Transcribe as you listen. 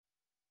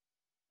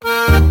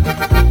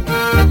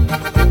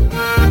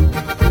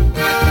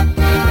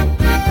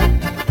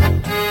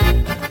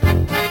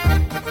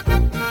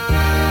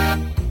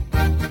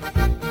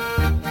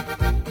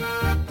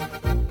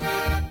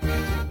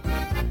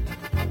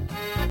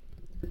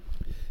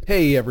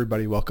Hey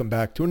everybody, welcome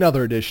back to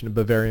another edition of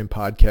Bavarian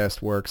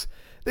Podcast Works.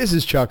 This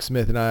is Chuck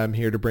Smith and I am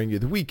here to bring you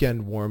the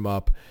weekend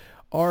warm-up,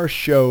 our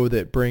show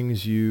that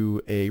brings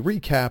you a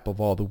recap of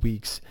all the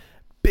week's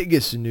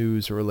biggest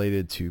news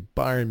related to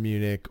Bayern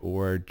Munich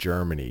or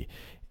Germany.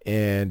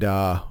 And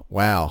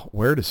wow,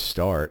 where to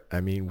start? I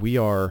mean, we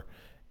are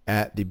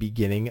at the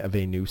beginning of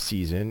a new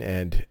season,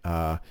 and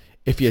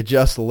if you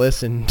just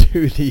listened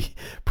to the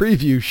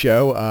preview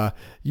show,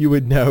 you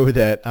would know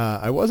that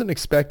I wasn't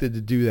expected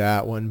to do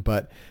that one,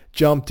 but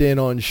jumped in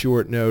on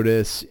short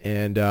notice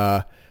and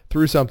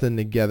threw something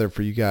together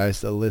for you guys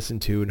to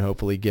listen to and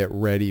hopefully get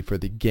ready for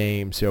the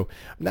game. So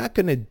I'm not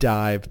going to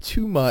dive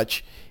too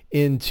much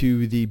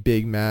into the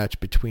big match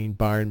between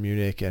Bayern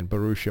Munich and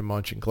Borussia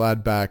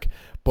Mönchengladbach,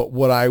 but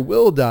what I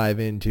will dive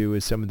into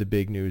is some of the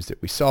big news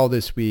that we saw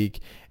this week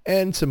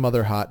and some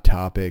other hot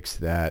topics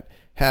that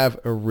have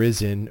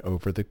arisen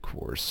over the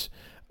course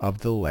of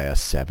the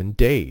last 7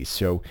 days.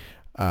 So,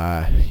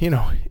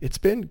 it's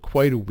been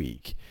quite a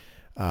week.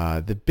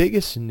 The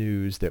biggest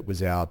news that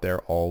was out there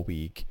all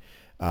week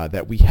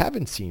that we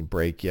haven't seen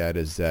break yet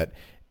is that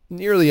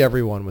nearly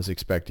everyone was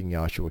expecting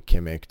Joshua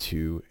Kimmich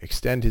to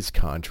extend his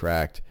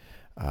contract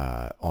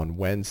on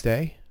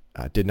Wednesday.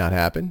 Did not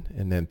happen.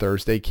 And then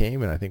Thursday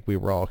came, and I think we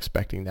were all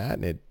expecting that.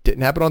 And it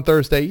didn't happen on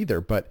Thursday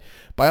either. But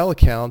by all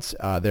accounts,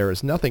 there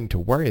is nothing to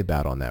worry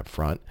about on that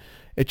front.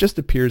 It just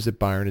appears that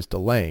Bayern is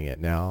delaying it.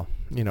 Now,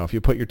 if you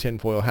put your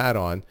tinfoil hat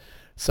on,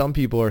 some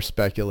people are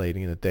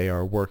speculating that they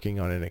are working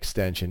on an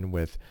extension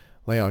with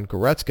Leon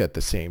Goretzka at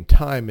the same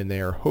time, and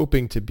they are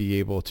hoping to be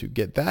able to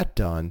get that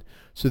done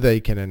so they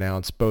can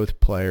announce both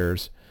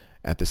players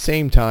at the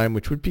same time,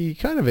 which would be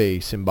kind of a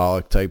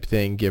symbolic type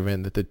thing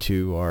given that the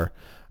two are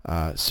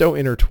so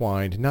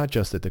intertwined, not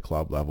just at the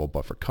club level,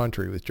 but for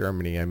country with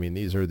Germany. I mean,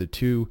 these are the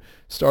two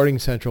starting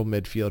central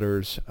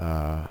midfielders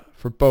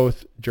for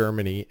both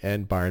Germany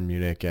and Bayern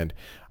Munich, and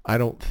I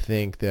don't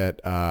think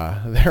that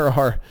there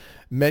are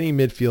many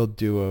midfield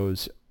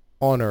duos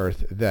on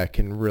earth that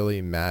can really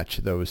match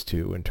those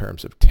two in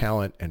terms of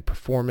talent and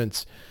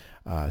performance.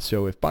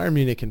 So if Bayern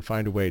Munich can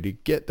find a way to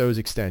get those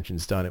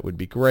extensions done, it would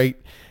be great.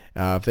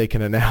 If they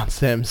can announce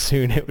them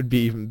soon, it would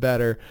be even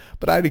better.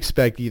 But I'd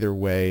expect either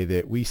way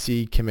that we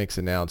see Kimmich's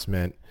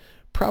announcement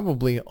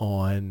probably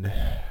on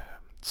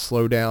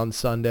Slowdown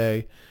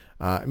Sunday.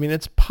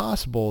 It's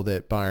possible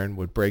that Bayern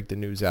would break the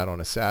news out on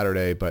a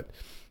Saturday, but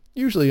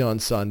usually on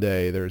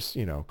Sunday, there's,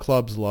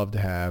 clubs love to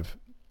have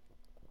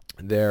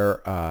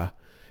their,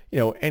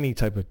 any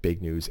type of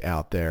big news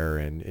out there,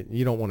 and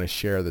you don't want to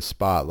share the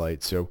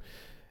spotlight. So,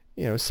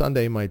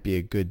 Sunday might be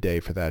a good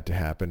day for that to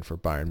happen for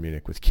Bayern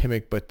Munich with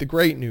Kimmich. But the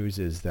great news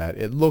is that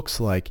it looks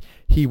like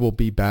he will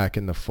be back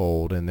in the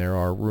fold, and there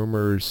are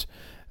rumors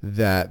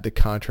that the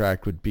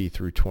contract would be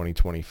through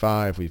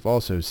 2025. We've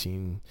also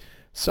seen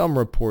some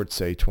reports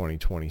say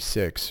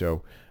 2026.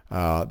 So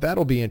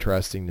that'll be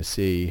interesting to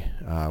see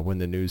when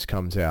the news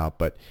comes out.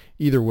 But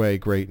either way,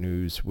 great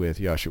news with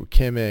Joshua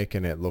Kimmich,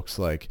 and it looks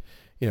like,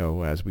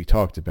 as we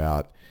talked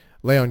about,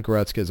 Leon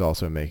Goretzka is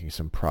also making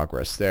some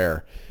progress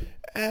there.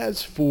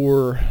 As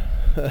for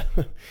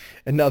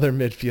another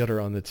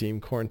midfielder on the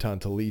team, Corentin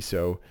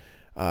Tolisso,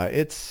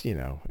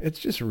 it's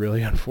just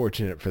really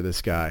unfortunate for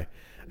this guy.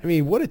 I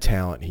mean, what a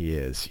talent he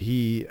is.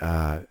 He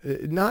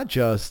not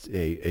just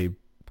a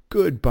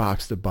good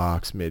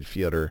box-to-box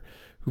midfielder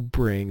who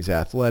brings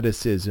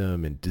athleticism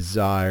and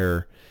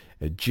desire,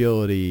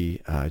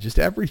 agility, just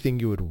everything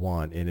you would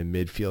want in a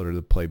midfielder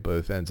to play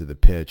both ends of the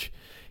pitch.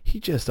 He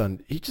just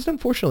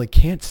unfortunately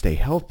can't stay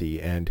healthy,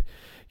 and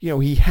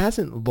he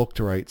hasn't looked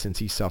right since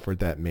he suffered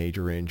that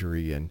major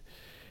injury. And,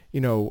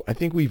 I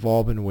think we've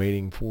all been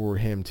waiting for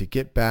him to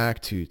get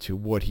back to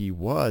what he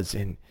was.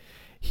 And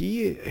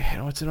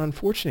it's an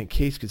unfortunate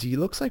case because he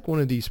looks like one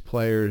of these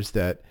players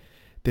that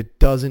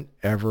doesn't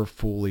ever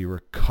fully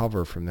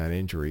recover from that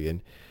injury.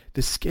 And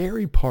the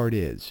scary part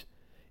is,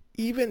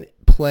 even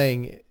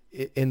playing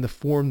in the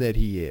form that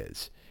he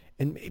is,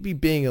 and maybe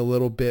being a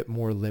little bit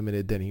more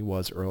limited than he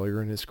was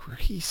earlier in his career,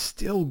 he's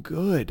still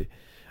good.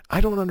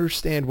 I don't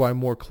understand why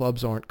more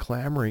clubs aren't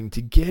clamoring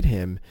to get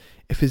him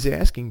if his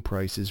asking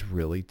price is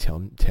really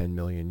 10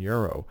 million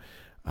euro.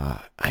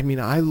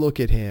 I look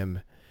at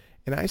him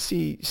and I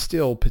see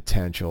still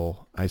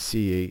potential. I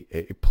see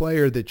a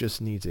player that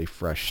just needs a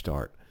fresh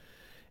start.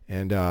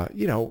 And,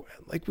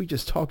 like we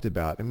just talked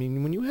about,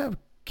 when you have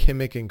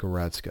Kimmich and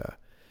Goretzka,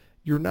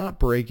 you're not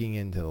breaking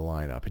into the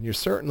lineup, and you're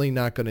certainly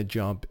not going to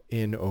jump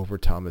in over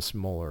Thomas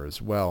Muller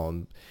as well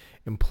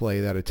and play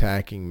that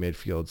attacking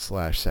midfield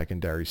 /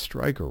 secondary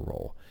striker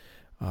role.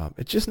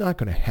 It's just not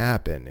going to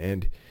happen.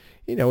 And,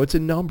 it's a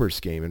numbers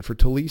game. And for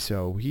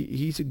Tolisso,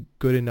 he's a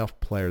good enough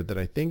player that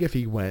I think if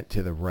he went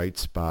to the right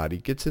spot, he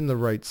gets in the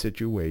right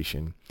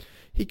situation,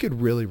 he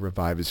could really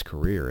revive his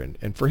career.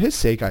 And for his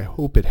sake, I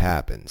hope it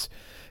happens.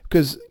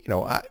 Because,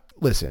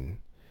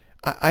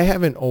 I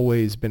haven't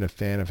always been a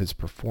fan of his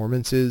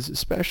performances,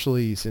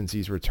 especially since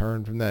he's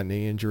returned from that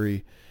knee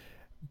injury.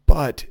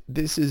 But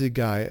this is a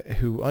guy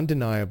who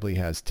undeniably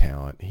has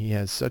talent. He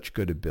has such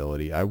good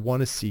ability. I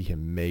want to see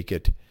him make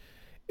it.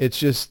 It's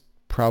just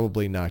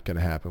probably not going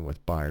to happen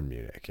with Bayern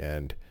Munich.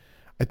 And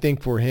I think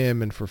for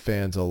him and for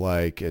fans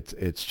alike,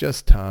 it's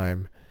just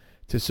time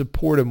to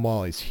support him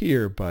while he's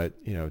here, but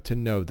to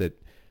know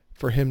that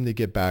for him to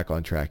get back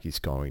on track, he's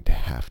going to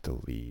have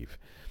to leave.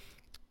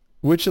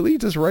 Which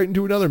leads us right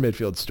into another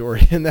midfield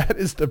story, and that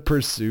is the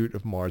pursuit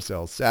of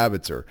Marcel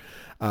Sabitzer.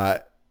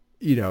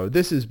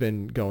 This has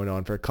been going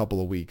on for a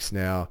couple of weeks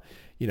now.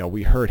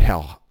 We heard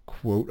how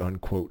quote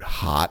unquote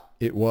hot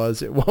it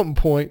was at one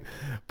point,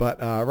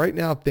 but right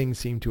now things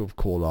seem to have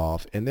cooled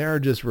off, and there are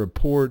just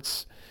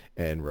reports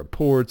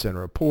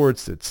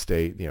that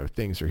state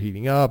things are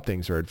heating up,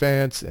 things are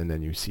advanced, and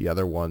then you see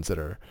other ones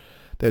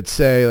that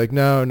say like,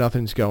 no,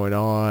 nothing's going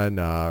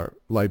on.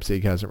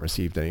 Leipzig hasn't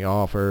received any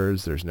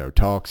offers. There's no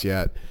talks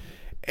yet.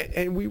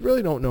 And we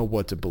really don't know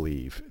what to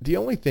believe. The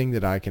only thing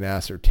that I can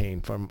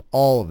ascertain from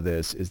all of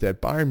this is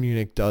that Bayern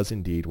Munich does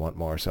indeed want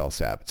Marcel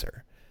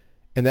Sabitzer,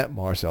 and that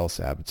Marcel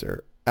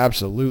Sabitzer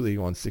absolutely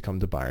wants to come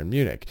to Bayern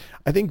Munich.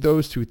 I think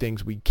those two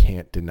things we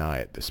can't deny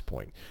at this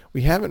point.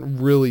 We haven't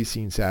really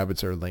seen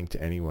Sabitzer linked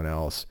to anyone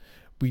else.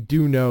 We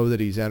do know that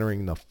he's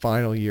entering the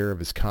final year of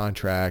his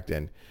contract,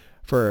 and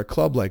for a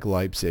club like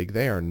Leipzig,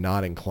 they are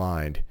not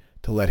inclined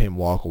to let him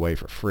walk away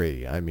for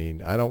free. I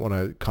mean, I don't want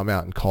to come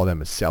out and call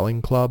them a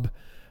selling club,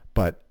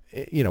 but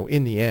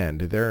in the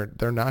end, they're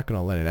not going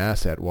to let an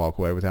asset walk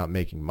away without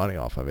making money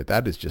off of it.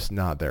 That is just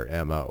not their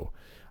MO.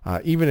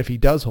 Even if he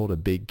does hold a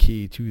big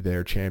key to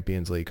their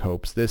Champions League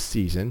hopes this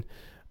season,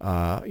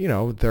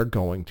 they're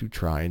going to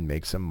try and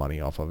make some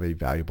money off of a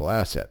valuable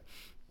asset.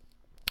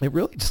 It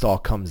really just all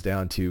comes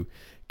down to,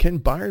 can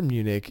Bayern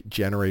Munich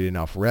generate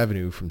enough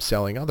revenue from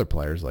selling other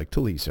players like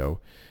Tolisso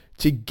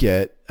to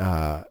get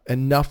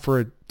enough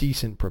for a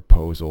decent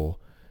proposal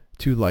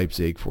to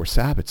Leipzig for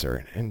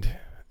Sabitzer? And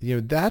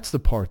that's the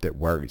part that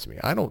worries me.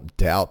 I don't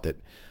doubt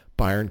that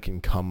Bayern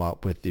can come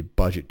up with the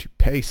budget to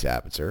pay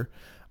Sabitzer.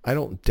 I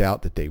don't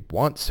doubt that they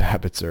want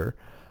Sabitzer.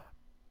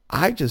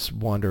 I just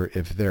wonder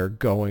if they're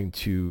going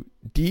to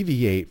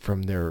deviate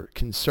from their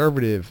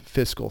conservative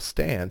fiscal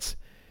stance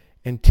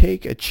and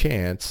take a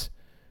chance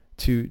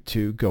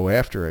to go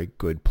after a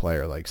good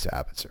player like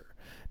Sabitzer.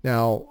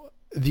 Now,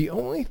 the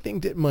only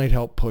thing that might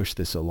help push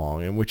this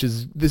along, and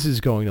this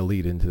is going to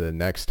lead into the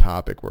next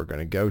topic we're going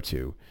to go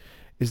to,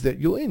 is that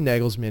Julian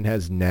Nagelsmann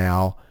has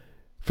now,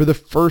 for the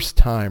first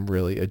time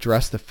really,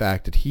 addressed the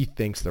fact that he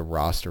thinks the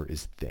roster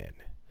is thin.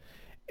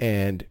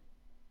 And,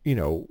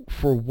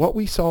 for what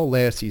we saw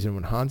last season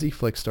when Hansi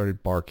Flick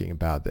started barking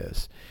about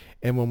this,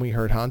 and when we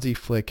heard Hansi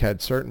Flick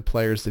had certain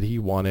players that he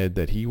wanted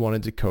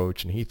to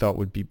coach and he thought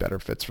would be better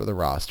fits for the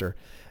roster,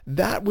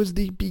 that was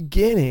the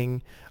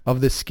beginning of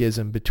the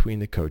schism between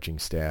the coaching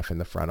staff and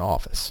the front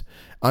office.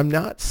 I'm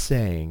not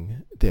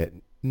saying that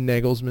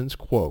Nagelsmann's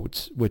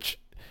quotes, which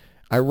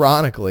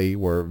ironically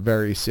were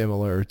very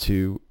similar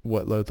to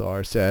what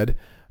Lothar said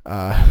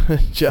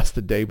just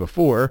the day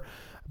before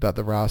about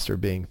the roster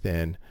being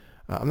thin,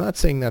 I'm not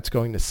saying that's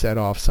going to set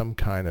off some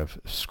kind of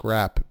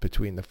scrap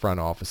between the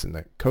front office and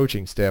the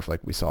coaching staff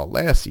like we saw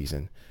last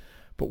season.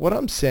 But what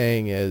I'm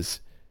saying is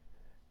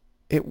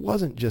it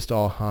wasn't just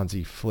all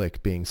Hansi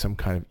Flick being some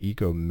kind of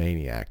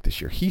egomaniac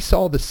this year. He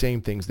saw the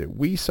same things that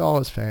we saw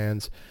as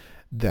fans,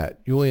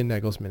 that Julian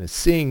Nagelsmann is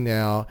seeing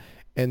now,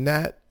 and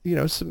that,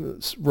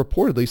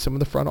 reportedly some of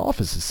the front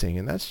office is seeing,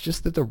 and that's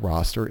just that the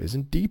roster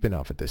isn't deep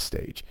enough at this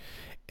stage.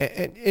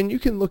 And you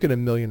can look at a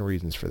million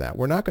reasons for that.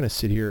 We're not going to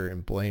sit here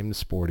and blame the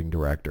sporting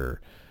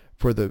director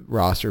for the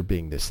roster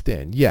being this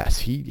thin. Yes,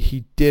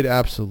 he did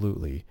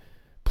absolutely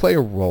play a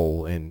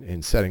role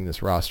in setting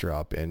this roster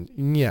up. And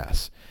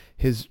yes,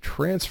 his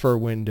transfer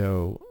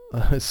window,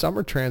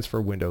 summer transfer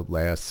window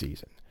last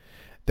season,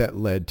 that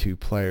led to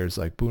players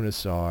like Bouna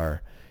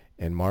Sarr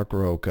and Marc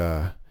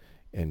Roca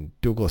and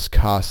Douglas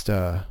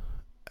Costa.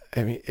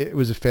 I mean, it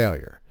was a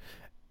failure.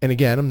 And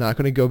again, I'm not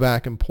going to go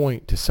back and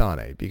point to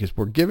Sané because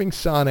we're giving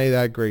Sané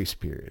that grace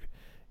period.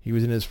 He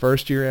was in his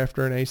first year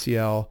after an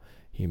ACL.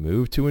 He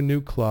moved to a new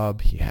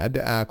club. He had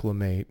to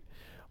acclimate.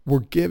 We're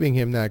giving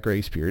him that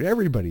grace period.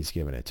 Everybody's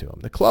giving it to him.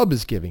 The club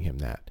is giving him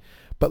that.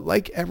 But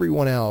like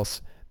everyone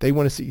else, they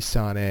want to see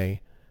Sané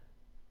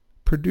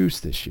produce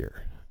this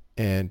year.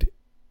 And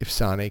if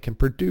Sané can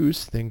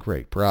produce, then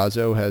great.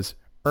 Brazzo has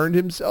earned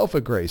himself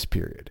a grace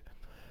period.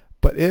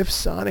 But if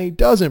Sané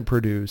doesn't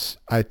produce,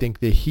 I think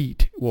the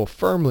heat will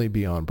firmly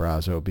be on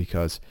Brazzo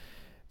because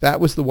that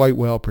was the white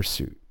whale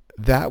pursuit.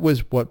 That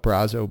was what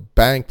Brazzo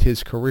banked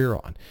his career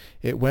on.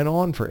 It went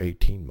on for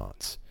 18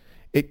 months.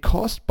 It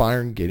cost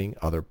Bayern getting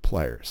other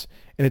players.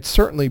 And it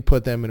certainly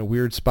put them in a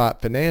weird spot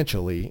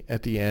financially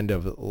at the end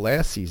of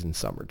last season's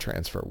summer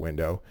transfer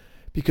window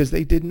because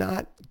they did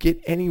not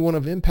get anyone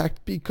of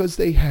impact because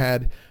they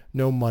had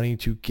no money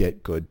to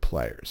get good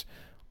players.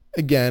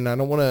 Again, I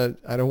don't want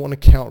to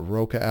count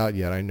Roca out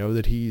yet. I know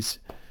that he's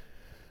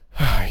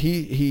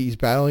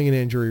battling an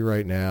injury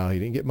right now. He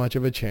didn't get much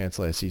of a chance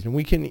last season.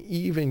 We can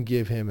even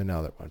give him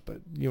another one.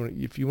 But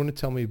if you want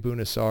to tell me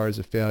Bouna Sarr is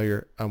a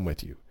failure, I'm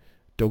with you.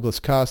 Douglas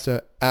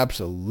Costa,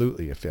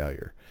 absolutely a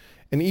failure.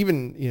 And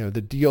even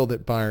the deal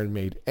that Bayern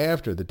made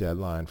after the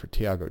deadline for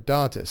Thiago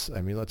Dantas.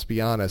 I mean, let's be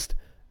honest.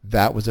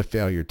 that was a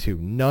failure too.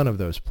 None of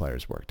those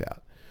players worked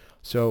out.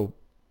 So,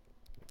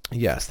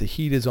 yes, the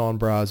heat is on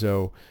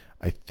Brazo.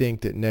 I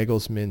think that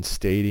Nagelsmann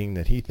stating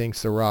that he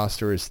thinks the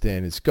roster is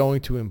thin is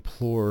going to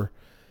implore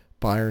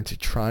Bayern to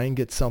try and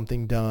get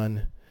something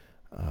done.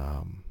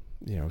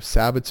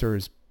 Sabitzer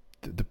is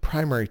the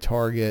primary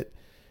target,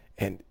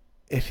 and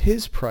if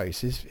his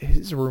price,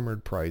 his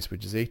rumored price,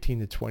 which is 18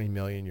 to 20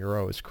 million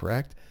euro, is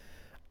correct,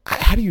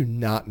 how do you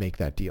not make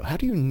that deal? How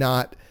do you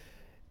not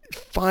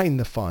find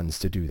the funds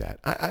to do that?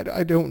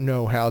 I don't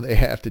know how they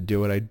have to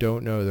do it. I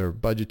don't know their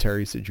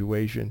budgetary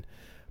situation,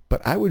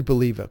 but I would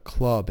believe a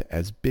club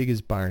as big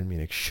as Bayern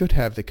Munich should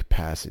have the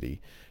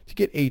capacity to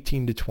get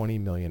 18 to 20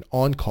 million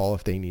on call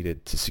if they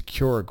needed to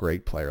secure a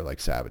great player like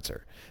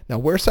Sabitzer. Now,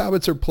 where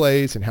Sabitzer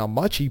plays and how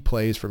much he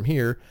plays from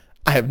here,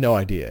 I have no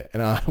idea.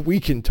 And we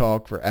can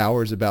talk for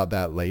hours about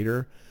that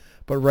later.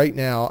 But right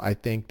now, I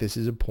think this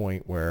is a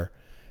point where,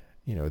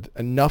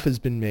 enough has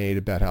been made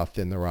about how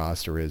thin the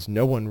roster is.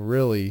 No one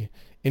really,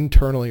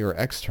 internally or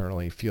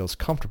externally, feels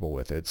comfortable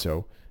with it.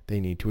 So they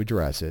need to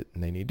address it,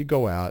 and they need to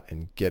go out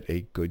and get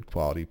a good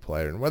quality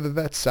player. And whether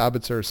that's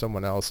Sabitzer or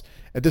someone else,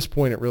 at this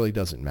point, it really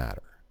doesn't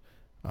matter.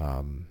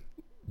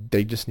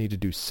 They just need to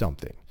do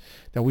something.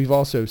 Now, we've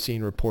also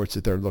seen reports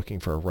that they're looking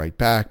for a right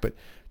back, but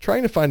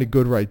trying to find a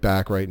good right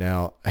back right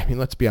now,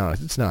 let's be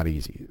honest, it's not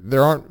easy.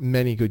 There aren't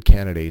many good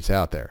candidates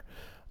out there.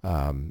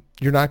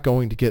 You're not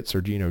going to get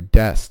Sergio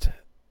Dest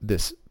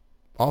this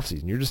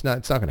offseason. It's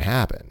not going to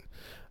happen.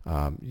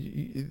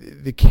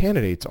 The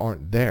candidates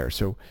aren't there.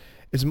 So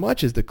as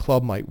much as the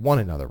club might want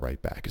another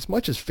right back, as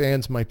much as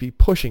fans might be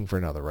pushing for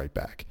another right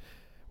back,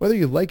 whether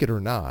you like it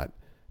or not,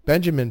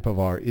 Benjamin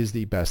Pavard is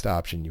the best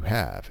option you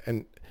have.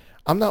 And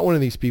I'm not one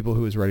of these people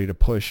who is ready to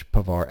push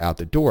Pavard out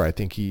the door. I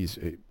think he's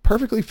a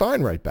perfectly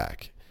fine right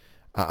back.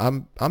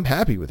 I'm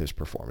happy with his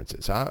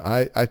performances.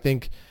 I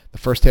think the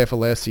first half of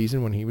last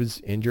season when he was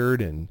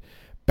injured and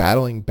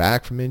battling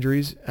back from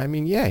injuries,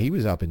 he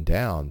was up and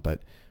down,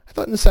 but I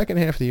thought in the second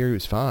half of the year he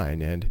was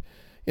fine.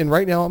 And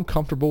right now I'm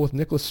comfortable with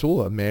Niklas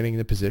Sula manning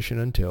the position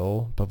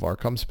until Pavard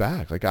comes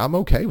back. I'm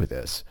okay with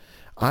this.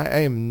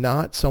 I am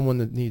not someone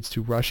that needs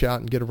to rush out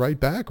and get a right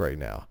back right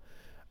now.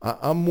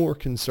 I'm more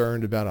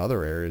concerned about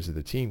other areas of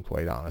the team,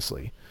 quite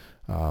honestly.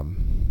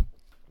 I'm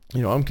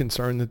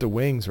concerned that the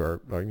wings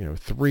are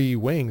three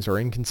wings are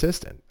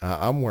inconsistent.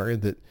 I'm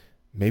worried that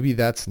maybe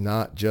that's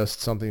not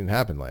just something that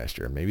happened last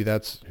year. Maybe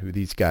that's who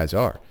these guys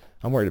are.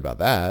 I'm worried about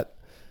that.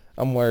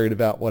 I'm worried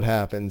about what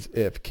happens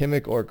if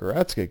Kimmich or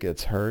Goretzka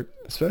gets hurt,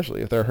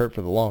 especially if they're hurt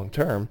for the long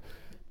term,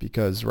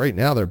 because right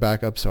now their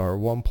backups are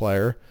one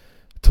player,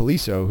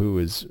 Tolisso, who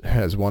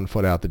has 1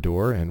 foot out the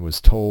door and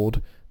was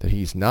told that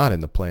he's not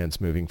in the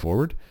plans moving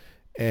forward,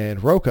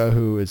 and Roca,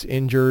 who is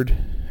injured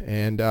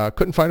and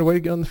couldn't find a way to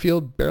get on the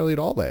field barely at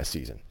all last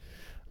season.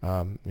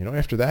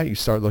 After that, you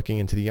start looking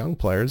into the young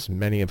players,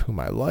 many of whom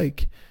I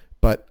like,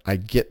 but I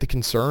get the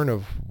concern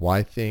of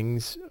why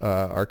things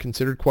are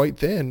considered quite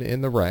thin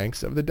in the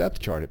ranks of the depth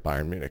chart at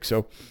Bayern Munich.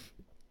 So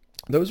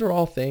those are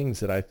all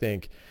things that I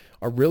think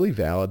are really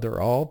valid.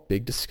 They're all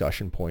big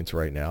discussion points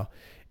right now.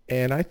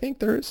 And I think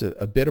there is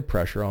a bit of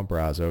pressure on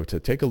Brazo to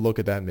take a look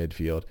at that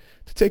midfield,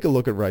 to take a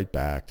look at right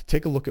back, to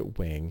take a look at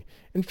wing,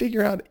 and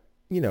figure out,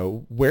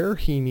 where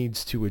he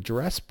needs to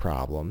address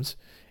problems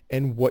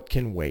and what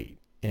can wait.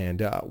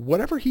 And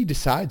whatever he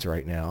decides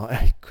right now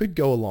could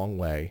go a long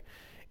way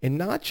in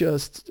not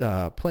just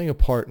playing a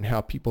part in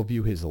how people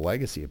view his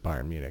legacy at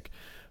Bayern Munich,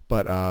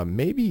 but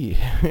maybe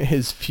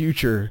his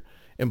future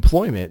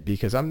employment,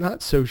 because I'm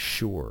not so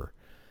sure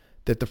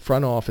that the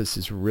front office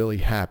is really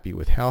happy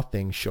with how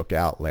things shook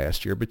out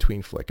last year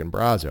between Flick and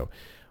Brazo.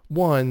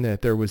 One,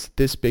 that there was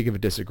this big of a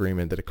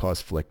disagreement that it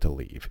caused Flick to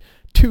leave.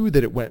 Two,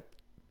 that it went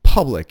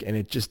public and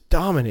it just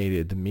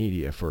dominated the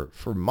media for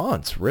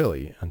months,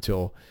 really,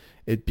 until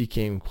it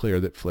became clear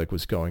that Flick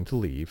was going to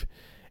leave.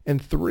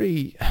 And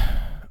three,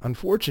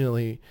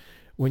 unfortunately,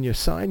 when you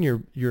sign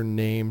your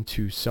name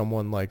to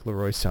someone like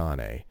Leroy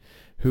Sané,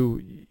 who,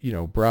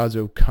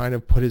 Brazo kind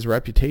of put his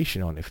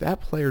reputation on, if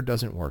that player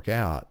doesn't work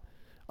out,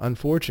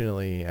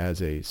 unfortunately,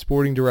 as a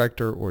sporting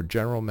director or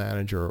general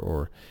manager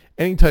or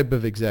any type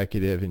of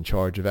executive in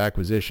charge of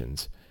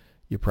acquisitions,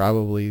 you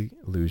probably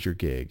lose your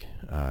gig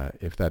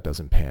if that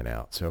doesn't pan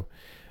out. So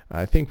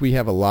I think we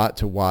have a lot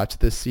to watch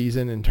this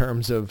season in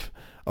terms of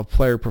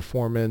player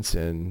performance,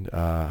 and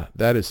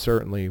that is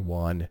certainly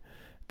one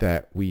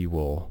that we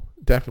will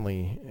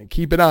definitely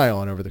keep an eye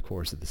on over the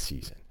course of the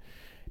season.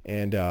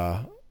 And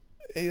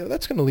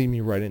that's going to lead me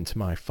right into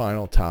my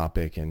final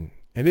topic, and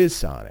it is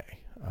Sané.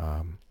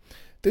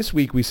 This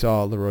week we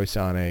saw Leroy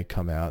Sané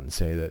come out and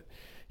say that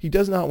he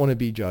does not want to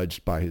be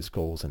judged by his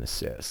goals and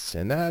assists.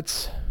 And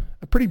that's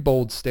a pretty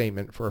bold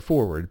statement for a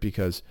forward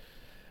because,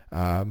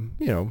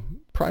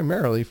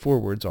 primarily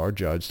forwards are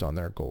judged on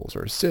their goals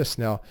or assists.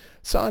 Now,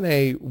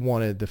 Sané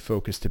wanted the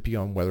focus to be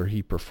on whether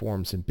he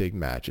performs in big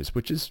matches,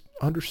 which is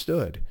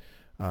understood.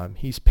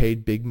 He's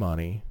paid big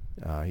money.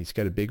 He's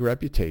got a big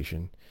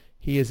reputation.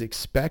 He is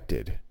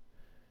expected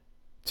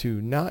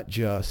to not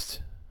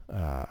just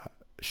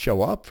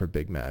show up for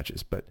big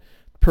matches, but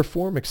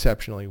perform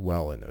exceptionally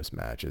well in those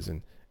matches.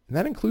 And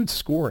that includes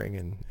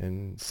scoring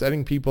and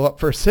setting people up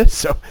for assists.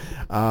 So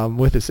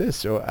with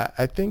assists. So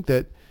I think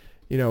that,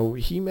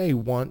 he may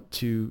want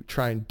to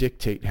try and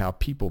dictate how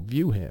people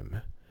view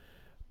him.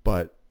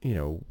 But,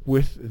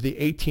 with the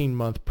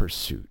 18-month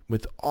pursuit,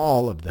 with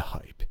all of the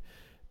hype,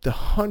 the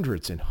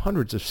hundreds and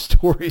hundreds of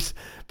stories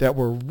that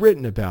were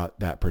written about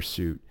that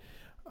pursuit,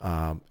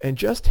 and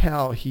just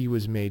how he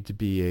was made to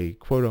be a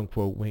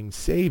quote-unquote winged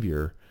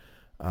savior,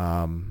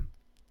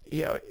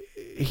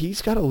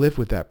 he's got to live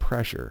with that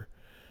pressure.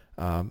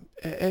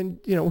 And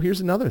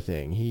here's another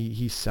thing.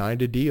 He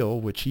signed a deal,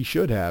 which he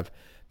should have,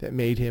 that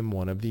made him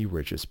one of the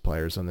richest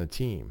players on the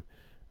team.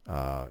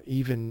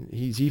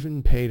 He's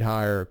even paid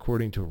higher,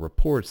 according to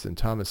reports, than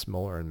Thomas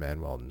Muller and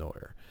Manuel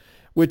Neuer,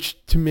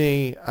 which to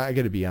me, I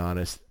got to be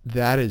honest,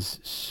 that is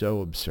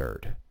so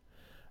absurd.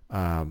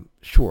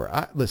 Sure,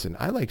 I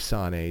like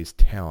Sané's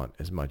talent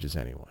as much as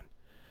anyone.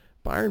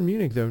 Bayern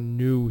Munich, though,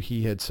 knew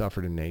he had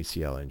suffered an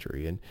ACL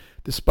injury, and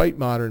despite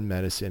modern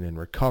medicine and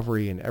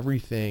recovery and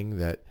everything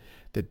that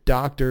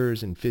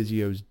doctors and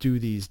physios do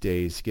these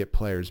days to get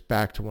players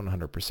back to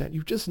 100%,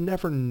 you just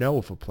never know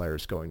if a player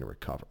is going to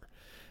recover.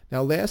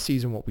 Now, last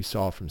season, what we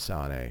saw from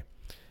Sané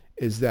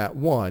is that,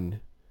 one,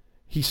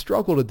 he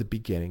struggled at the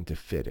beginning to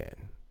fit in.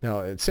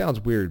 Now, it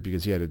sounds weird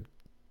because he had a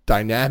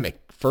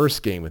dynamic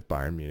first game with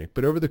Bayern Munich,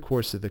 but over the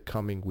course of the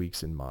coming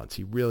weeks and months,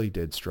 he really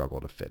did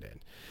struggle to fit in.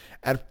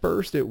 At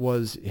first, it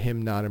was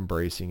him not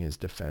embracing his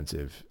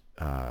defensive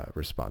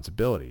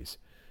responsibilities.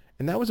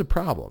 And that was a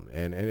problem,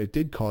 and it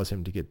did cause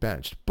him to get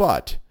benched.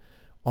 But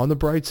on the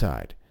bright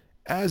side,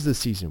 as the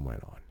season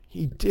went on,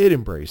 he did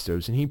embrace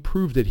those, and he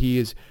proved that he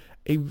is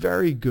a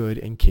very good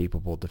and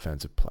capable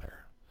defensive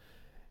player.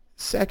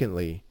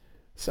 Secondly,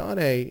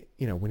 Sané,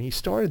 when he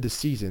started the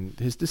season,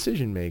 his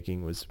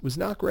decision-making was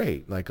not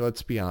great. Like,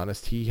 let's be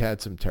honest, he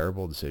had some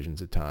terrible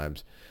decisions at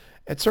times.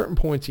 At certain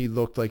points, he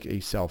looked like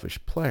a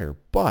selfish player.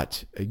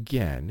 But,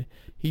 again,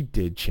 he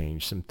did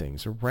change some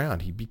things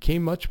around. He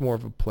became much more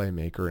of a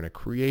playmaker and a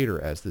creator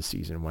as the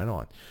season went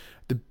on.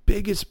 The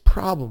biggest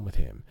problem with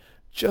him,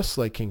 just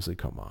like Kingsley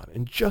Coman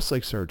and just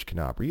like Serge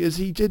Gnabry, is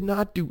he did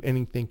not do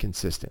anything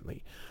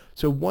consistently.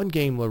 So one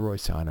game, Leroy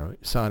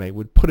Sané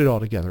would put it all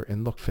together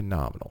and look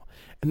phenomenal.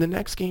 And the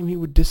next game, he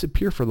would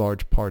disappear for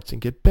large parts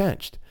and get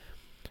benched.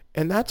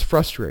 And that's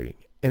frustrating.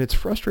 And it's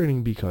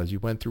frustrating because you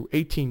went through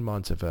 18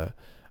 months of a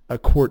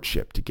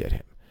courtship to get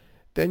him.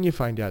 Then you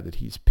find out that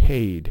he's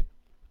paid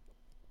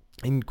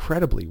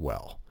incredibly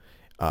well,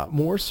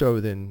 more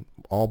so than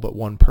all but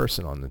one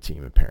person on the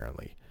team,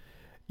 apparently.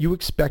 You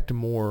expect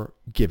more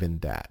given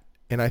that.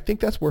 And I think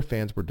that's where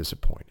fans were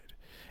disappointed.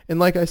 And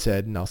like I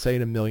said, and I'll say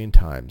it a million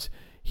times,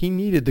 he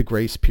needed the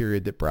grace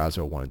period that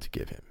Brazzo wanted to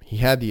give him. He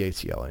had the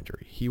ACL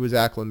injury. He was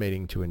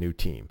acclimating to a new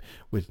team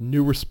with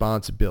new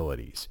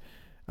responsibilities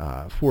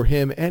for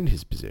him and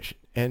his position.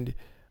 And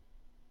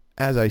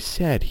as I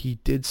said, he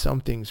did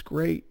some things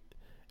great.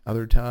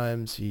 Other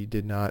times he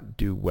did not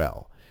do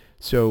well.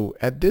 So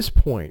at this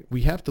point,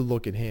 we have to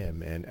look at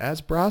him. And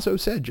as Brazzo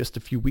said just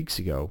a few weeks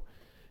ago,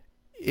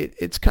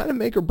 it's kind of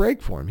make or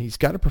break for him. He's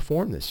got to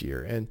perform this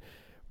year. And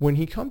when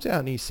he comes out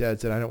and he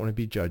says that I don't want to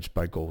be judged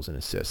by goals and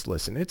assists,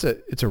 listen, it's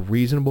a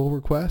reasonable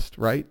request,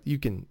 right? You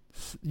can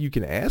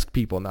ask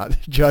people not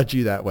to judge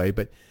you that way,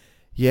 but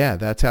yeah,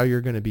 that's how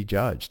you're going to be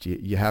judged.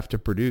 You have to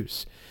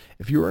produce.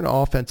 If you're an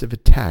offensive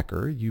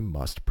attacker, you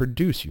must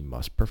produce, you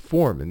must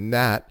perform, and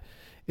that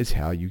is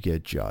how you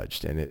get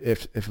judged. And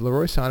if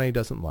Leroy Sané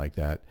doesn't like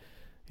that,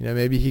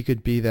 maybe he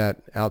could be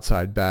that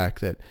outside back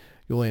that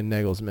Julian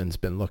Nagelsmann's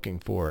been looking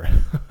for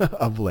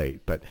of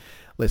late. But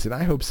listen,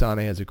 I hope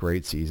Sané has a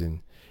great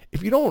season.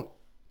 If you don't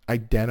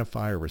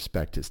identify or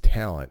respect his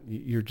talent,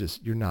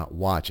 you're not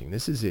watching.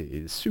 This is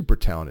a super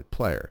talented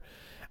player.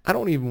 I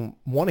don't even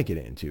want to get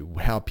into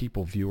how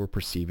people view or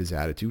perceive his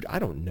attitude. I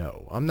don't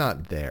know. I'm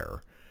not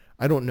there.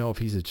 I don't know if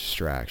he's a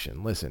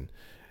distraction. Listen,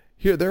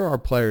 there are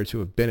players who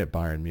have been at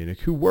Bayern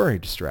Munich who were a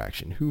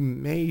distraction, who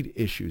made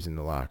issues in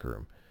the locker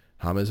room.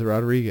 James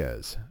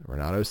Rodriguez,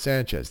 Renato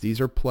Sanchez. These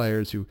are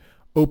players who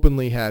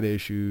openly had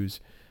issues.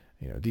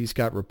 These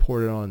got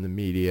reported on in the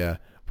media.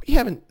 We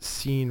haven't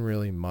seen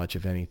really much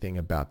of anything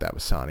about that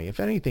with Sané. If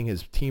anything,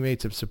 his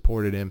teammates have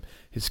supported him.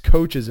 His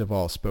coaches have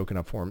all spoken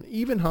up for him.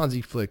 Even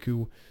Hansi Flick,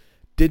 who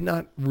did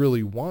not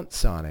really want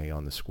Sané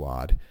on the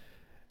squad,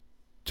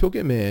 took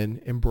him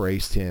in,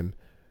 embraced him,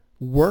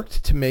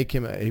 worked to make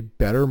him a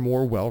better,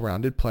 more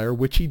well-rounded player,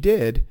 which he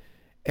did,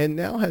 and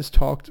now has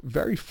talked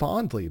very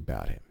fondly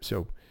about him.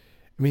 So,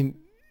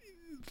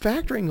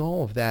 factoring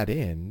all of that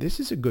in, this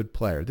is a good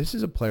player. This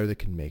is a player that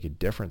can make a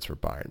difference for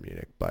Bayern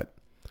Munich, but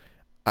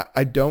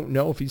I don't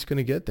know if he's going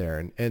to get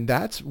there. And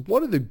that's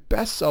one of the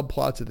best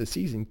subplots of the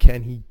season.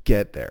 Can he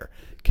get there?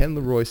 Can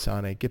Leroy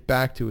Sané get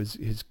back to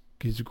his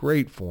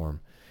great form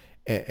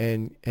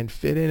and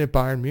fit in at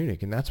Bayern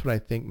Munich? And that's what I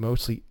think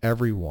mostly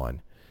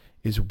everyone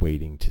is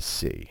waiting to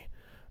see.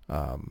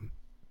 And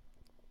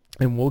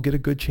we'll get a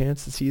good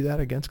chance to see that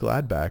against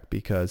Gladbach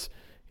because,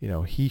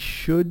 he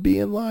should be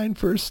in line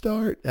for a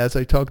start, as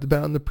I talked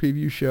about in the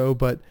preview show,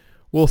 but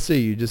we'll see.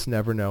 You just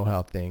never know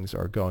how things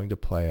are going to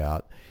play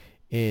out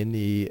in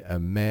the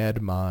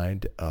mad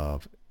mind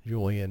of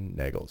Julian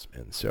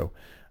Nagelsmann. So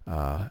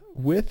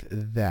with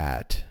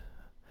that,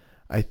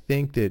 I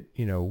think that,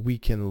 we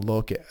can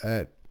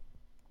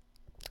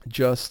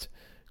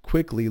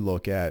quickly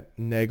look at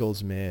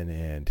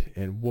Nagelsmann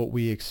and what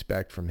we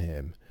expect from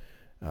him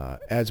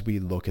as we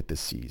look at the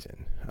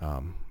season.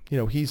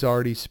 He's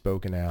already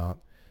spoken out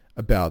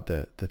about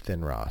the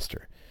thin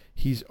roster.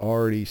 He's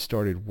already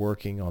started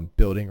working on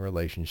building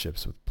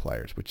relationships with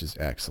players, which is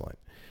excellent.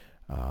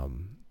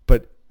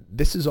 But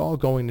this is all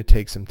going to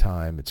take some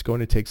time. It's going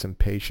to take some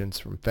patience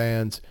from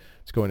fans.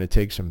 It's going to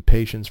take some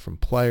patience from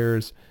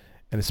players,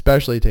 and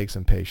especially take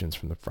some patience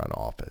from the front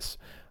office.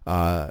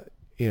 I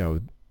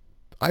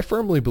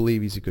firmly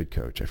believe he's a good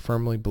coach. I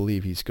firmly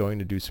believe he's going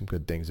to do some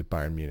good things at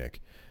Bayern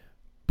Munich.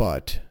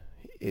 But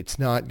it's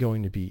not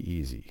going to be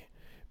easy.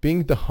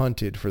 Being the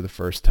hunted for the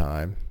first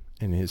time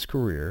in his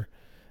career,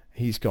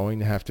 he's going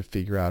to have to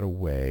figure out a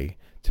way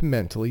to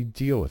mentally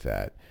deal with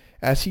that.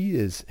 As he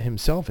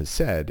himself has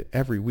said,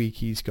 every week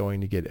he's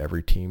going to get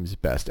every team's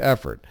best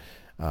effort.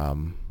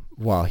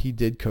 While he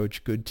did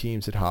coach good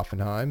teams at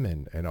Hoffenheim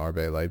and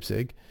RB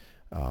Leipzig,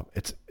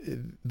 it's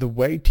the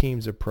way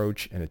teams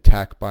approach and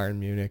attack Bayern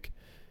Munich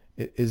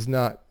is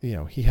not,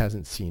 he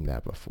hasn't seen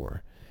that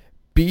before.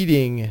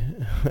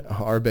 Beating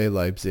RB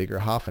Leipzig or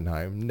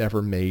Hoffenheim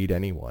never made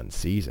anyone's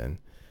season.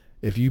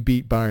 If you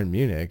beat Bayern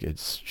Munich,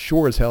 it's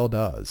sure as hell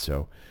does.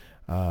 So,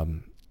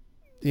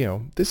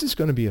 this is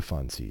going to be a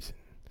fun season.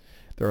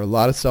 There are a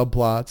lot of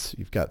subplots.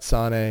 You've got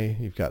Sané,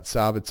 you've got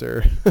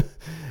Sabitzer,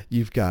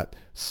 you've got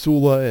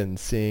Sula and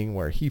seeing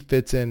where he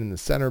fits in the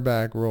center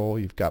back role.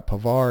 You've got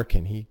Pavard.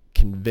 Can he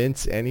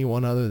convince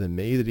anyone other than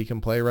me that he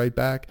can play right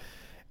back?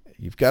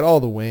 You've got all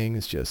the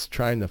wings just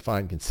trying to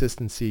find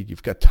consistency.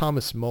 You've got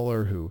Thomas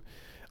Muller, who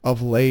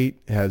of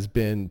late has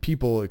been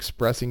people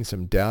expressing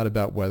some doubt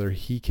about whether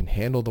he can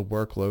handle the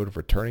workload of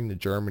returning to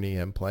Germany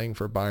and playing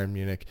for Bayern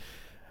Munich.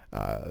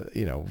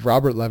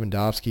 Robert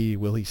Lewandowski,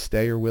 will he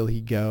stay or will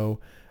he go?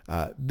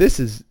 This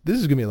is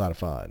going to be a lot of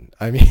fun.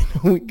 I mean,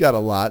 we got a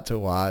lot to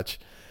watch.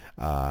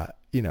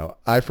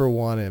 I for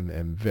one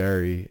am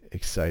very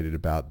excited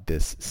about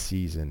this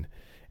season,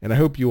 and I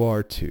hope you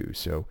are too.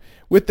 So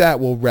with that,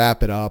 we'll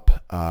wrap it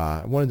up.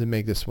 I wanted to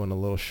make this one a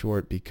little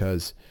short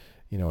because,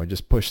 I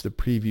just pushed the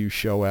preview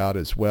show out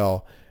as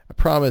well. I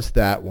promise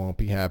that won't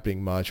be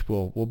happening much.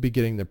 We'll be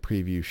getting the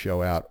preview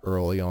show out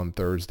early on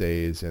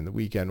Thursdays, and the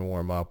weekend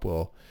warm-up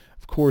will,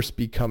 of course,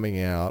 be coming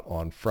out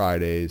on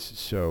Fridays.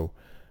 So,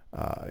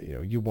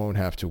 you won't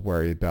have to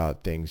worry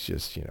about things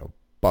just,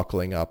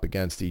 buckling up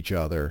against each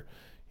other.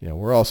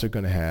 We're also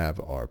going to have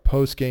our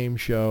post-game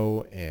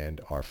show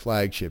and our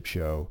flagship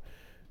show,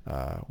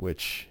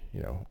 which,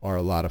 are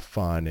a lot of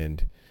fun.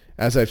 And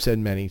as I've said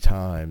many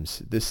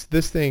times, this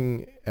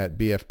thing at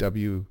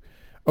BFW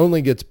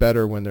only gets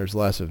better when there's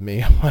less of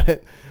me on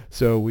it.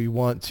 So we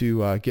want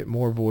to get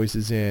more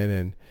voices in,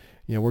 and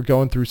we're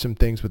going through some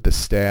things with the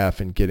staff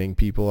and getting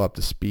people up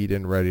to speed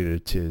and ready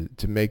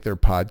to make their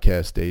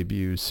podcast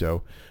debuts.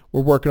 So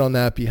we're working on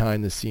that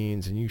behind the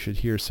scenes, and you should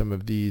hear some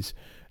of these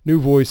new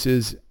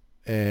voices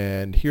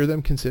and hear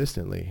them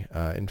consistently.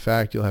 In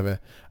fact, you'll have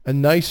a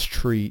nice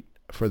treat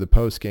for the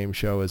post-game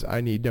show, as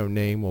I Need No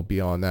Name will be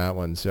on that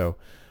one. So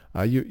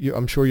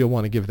I'm sure you'll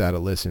want to give that a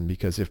listen,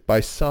 because if by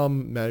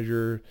some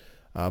measure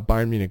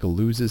Bayern Munich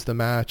loses the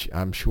match,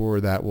 I'm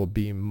sure that will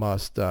be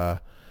must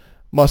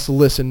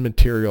listen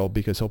material,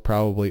 because he'll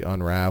probably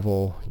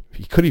unravel.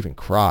 He could even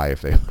cry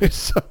if they lose.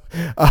 So,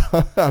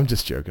 I'm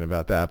just joking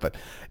about that, but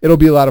it'll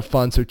be a lot of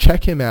fun. So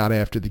check him out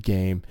after the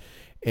game.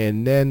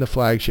 And then the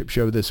flagship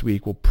show this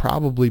week will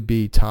probably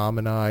be Tom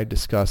and I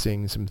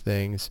discussing some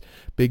things,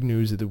 big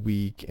news of the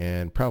week,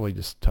 and probably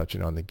just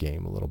touching on the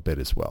game a little bit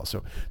as well.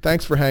 So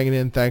thanks for hanging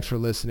in. Thanks for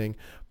listening.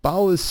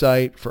 Follow the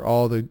site for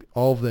all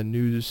of the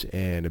news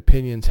and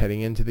opinions heading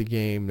into the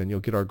game. Then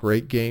you'll get our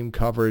great game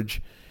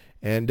coverage.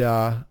 And,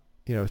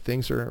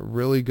 things are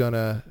really going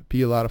to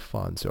be a lot of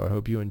fun. So I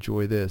hope you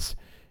enjoy this,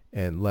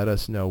 and let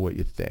us know what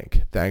you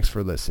think. Thanks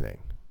for listening.